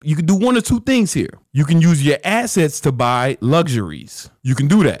You can do one or two things here. You can use your assets to buy luxuries. You can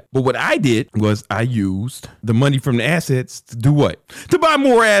do that. But what I did was I used the money from the assets to do what? To buy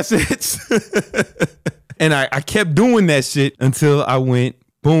more assets. And I kept doing that shit until I went,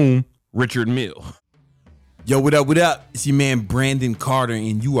 boom, Richard Mille. Yo, what up, what up? It's your man, Brandon Carter,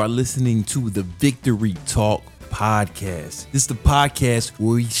 and you are listening to the Victory Talk podcast. This is the podcast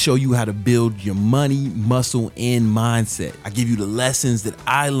where we show you how to build your money, muscle, and mindset. I give you the lessons that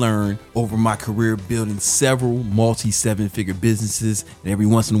I learned over my career building several multi-seven-figure businesses, and every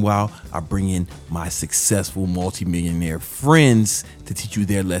once in a while, I bring in my successful multi-millionaire friends to teach you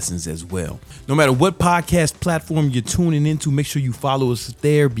their lessons as well. No matter what podcast platform you're tuning into, make sure you follow us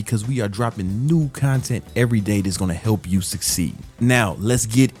there because we are dropping new content every day that's going to help you succeed. Now, let's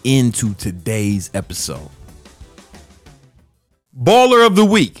get into today's episode. Baller of the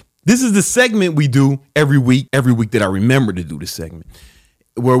Week. This is the segment we do every week that I remember to do this segment,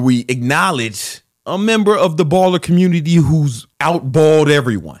 where we acknowledge a member of the baller community who's outballed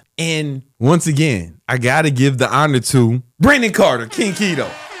everyone. And once again, I got to give the honor to Brandon Carter, King Keto,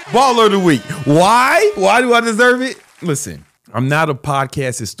 Baller of the Week. Why? Why do I deserve it? Listen, I'm not a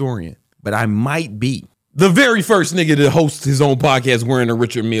podcast historian, but I might be the very first nigga to host his own podcast wearing a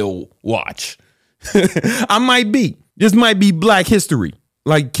Richard Mille watch. I might be. This might be Black history.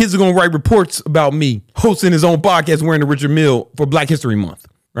 Like, kids are going to write reports about me hosting his own podcast wearing a Richard Mille for Black History Month,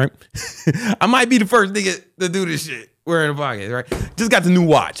 right? I might be the first nigga to do this shit wearing a podcast, right? Just got the new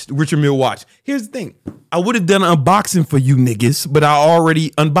watch, the Richard Mille watch. Here's the thing. I would have done an unboxing for you niggas, but I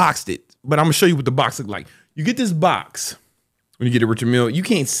already unboxed it. But I'm going to show you what the box looks like. You get this box when you get a Richard Mille. You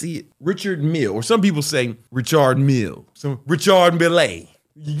can't see it. Richard Mille, or some people say Richard Mille. So Richard Mille.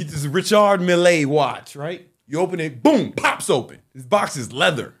 You get this Richard Mille watch, right? You open it, boom, pops open. This box is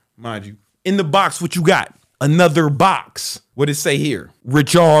leather, mind you. In the box, what you got? Another box. What does it say here?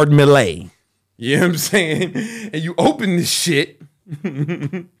 Richard Mille. You know what I'm saying? And you open this shit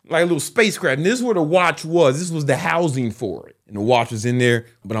like a little spacecraft. And this is where the watch was. This was the housing for it. And the watch was in there,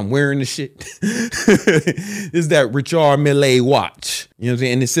 but I'm wearing the shit. This is that Richard Mille watch. You know what I'm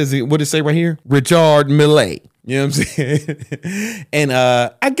saying? And it says, what does it say right here? Richard Mille. You know what I'm saying? And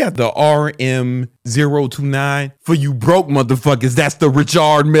I got the RM029 for you broke motherfuckers. That's the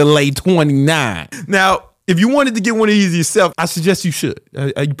Richard Mille 29. Now, if you wanted to get one of these yourself, I suggest you should.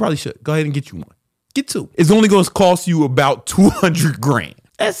 You probably should. Go ahead and get you one. Get two. It's only going to cost you about 200 grand.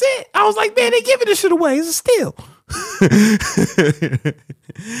 That's it. I was like, man, they giving this shit away. It's a steal.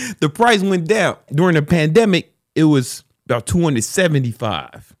 The price went down. During the pandemic, it was about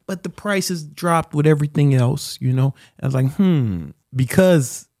 275. But the prices dropped with everything else, you know. I was like,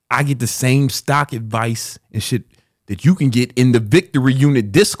 because I get the same stock advice and shit that you can get in the Victory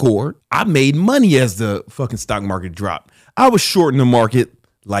Unit Discord, I made money as the fucking stock market dropped. I was shorting the market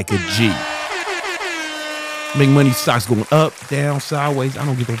like a G. Make money, stocks going up, down, sideways. I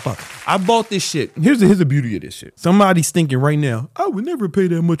don't give a fuck. I bought this shit. Here's the beauty of this shit. Somebody's thinking right now, I would never pay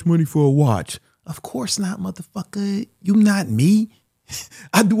that much money for a watch. Of course not, motherfucker. You not me.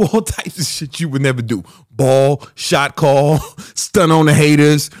 I do all types of shit you would never do. Ball, shot call, stun on the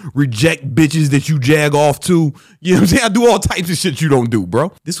haters, reject bitches that you jag off to. You know what I'm saying? I do all types of shit you don't do,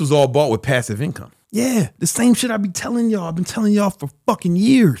 bro. This was all bought with passive income. Yeah, the same shit I be telling y'all. I've been telling y'all for fucking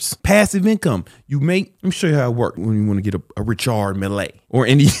years. Passive income. You make, let me show you how it works when you want to get a Richard Mille or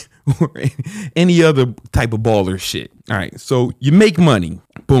any other type of baller shit. All right, so you make money.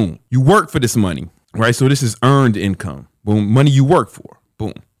 Boom. You work for this money, right? So this is earned income. Boom. Money you work for.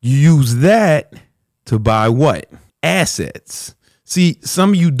 Boom. You use that to buy what? Assets. See, some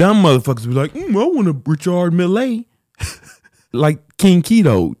of you dumb motherfuckers be like, I want a Richard Mille. Like King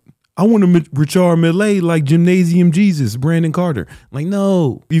Keto. I want a Richard Mille like Gymnasium Jesus, Brandon Carter. Like,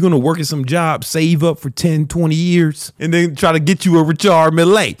 no, you're going to work at some job, save up for 10, 20 years, and then try to get you a Richard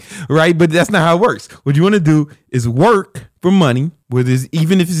Mille, right? But that's not how it works. What you want to do is work for money,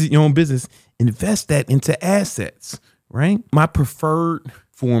 even if it's your own business, invest that into assets, right? My preferred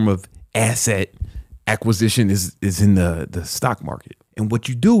form of asset acquisition is in the stock market. And what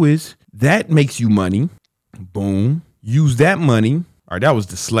you do is that makes you money. Boom. Use that money. All right, that was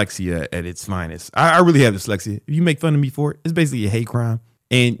dyslexia at its finest. I really have dyslexia. If you make fun of me for it, it's basically a hate crime.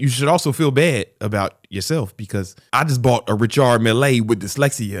 And you should also feel bad about yourself because I just bought a Richard Mille with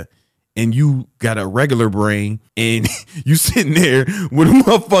dyslexia and you got a regular brain and you sitting there with a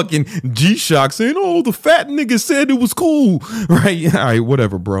motherfucking G-Shock saying, oh, the fat nigga said it was cool. Right? All right,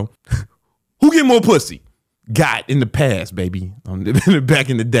 whatever, bro. Who get more pussy? Got in the past, baby. Back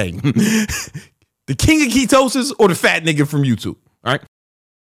in the day. The king of ketosis or the fat nigga from YouTube? All right.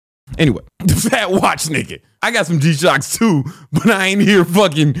 Anyway, the fat watch nigga. I got some G-Shocks too, but I ain't here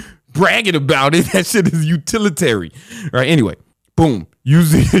fucking bragging about it. That shit is utilitarian. Right? Anyway, boom.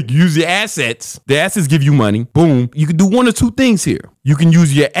 Use your assets. The assets give you money. Boom. You can do one or two things here. You can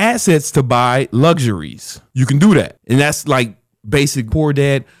use your assets to buy luxuries. You can do that. And that's like basic poor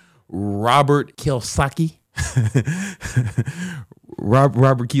dad Robert Kiyosaki.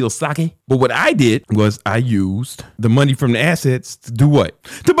 Robert Kiyosaki. But what I did was I used the money from the assets to do what?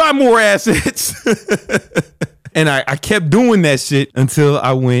 To buy more assets. And I kept doing that shit until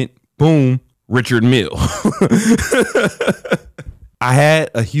I went, boom, Richard Mille. I had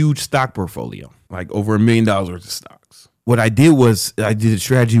a huge stock portfolio, like over $1 million worth of stocks. What I did was I did a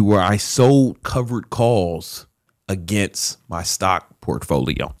strategy where I sold covered calls against my stock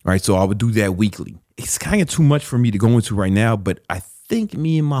portfolio, right? So I would do that weekly. It's kind of too much for me to go into right now, but I think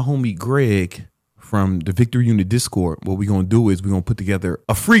me and my homie Greg from the Victory Unit Discord, what we're going to do is we're going to put together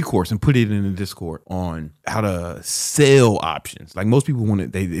a free course and put it in the Discord on how to sell options. Like most people want to,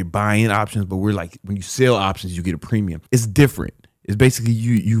 they buy in options, but we're like, when you sell options, you get a premium. It's different. It's basically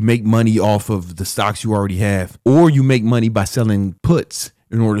you make money off of the stocks you already have, or you make money by selling puts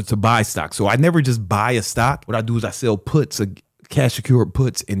in order to buy stock. So I never just buy a stock. What I do is I sell puts, cash secured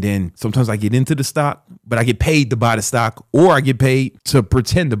puts, and then sometimes I get into the stock, but I get paid to buy the stock, or I get paid to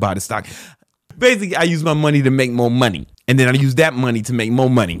pretend to buy the stock. Basically, I use my money to make more money, and then I use that money to make more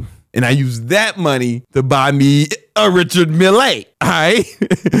money, and I use that money to buy me a Richard Mille. All right?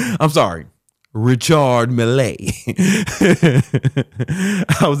 I'm sorry. Richard Mille.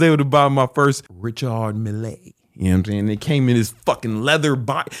 I was able to buy my first Richard Mille. You know what I'm saying? It came in this fucking leather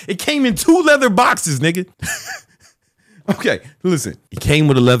box. It came in 2 leather boxes, nigga. Okay, listen. It came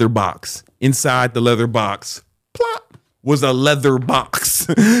with a leather box. Inside the leather box, plop, was a leather box.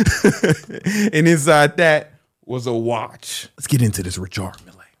 And inside that was a watch. Let's get into this Richard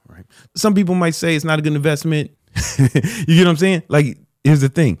Mille, right? Some people might say it's not a good investment. You get what I'm saying? Like, here's the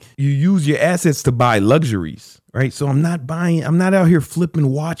thing. You use your assets to buy luxuries, right? So I'm not out here flipping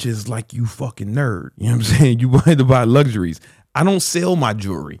watches like you fucking nerd. You know what I'm saying? You buy to buy luxuries. I don't sell my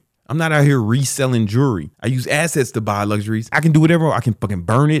jewelry. I'm not out here reselling jewelry. I use assets to buy luxuries. I can do whatever. I can fucking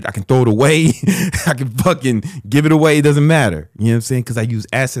burn it. I can throw it away. I can fucking give it away. It doesn't matter. You know what I'm saying? Because I use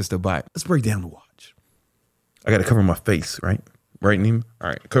assets to buy it. Let's break down the watch. I got to cover my face, right? Right, Nima? All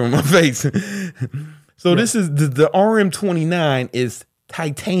right, cover my face. So this is the RM29 is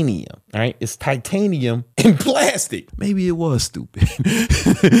titanium, all right? It's titanium and plastic. Maybe it was stupid.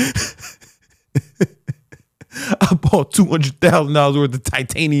 I bought $200,000 worth of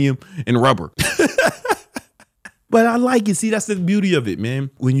titanium and rubber. But I like it. See, that's the beauty of it, man.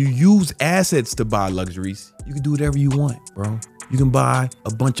 When you use assets to buy luxuries, you can do whatever you want, bro. You can buy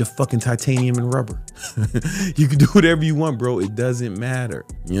a bunch of fucking titanium and rubber. You can do whatever you want, bro. It doesn't matter.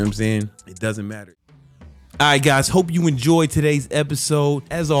 You know what I'm saying? It doesn't matter. All right, guys, hope you enjoyed today's episode.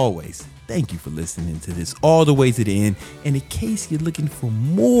 As always, thank you for listening to this all the way to the end. And in case you're looking for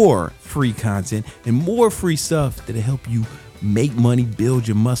more free content and more free stuff that'll help you make money, build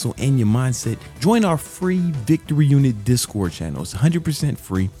your muscle and your mindset, join our free Victory Unit Discord channel. It's 100%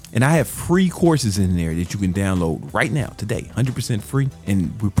 free. And I have free courses in there that you can download right now, today, 100% free.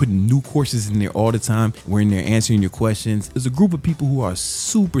 And we're putting new courses in there all the time. We're in there answering your questions. There's a group of people who are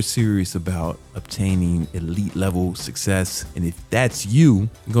super serious about obtaining elite level success. And if that's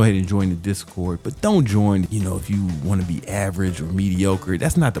you, go ahead and join the Discord. But don't join, if you want to be average or mediocre.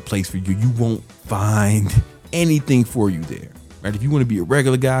 That's not the place for you. You won't find anything for you there, right? If you want to be a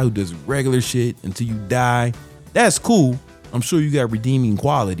regular guy who does regular shit until you die, that's cool. I'm sure you got redeeming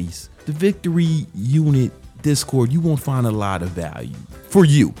qualities. The Victory Unit Discord, you won't find a lot of value for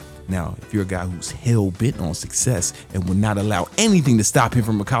you. Now, if you're a guy who's hell bent on success and will not allow anything to stop him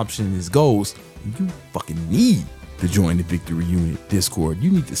from accomplishing his goals, you fucking need to join the Victory Unit Discord.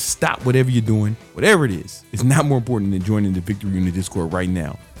 You need to stop whatever you're doing, whatever it is. It's not more important than joining the Victory Unit Discord right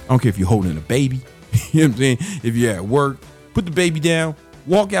now. I don't care if you're holding a baby. You know what I'm saying? If you're at work, put the baby down,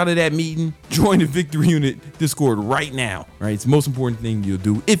 walk out of that meeting, join the Victory Unit Discord right now, right? It's the most important thing you'll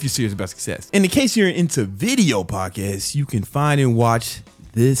do if you're serious about success. And in case you're into video podcasts, you can find and watch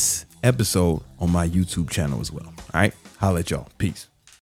this episode on my YouTube channel as well. All right? Holla at y'all. Peace.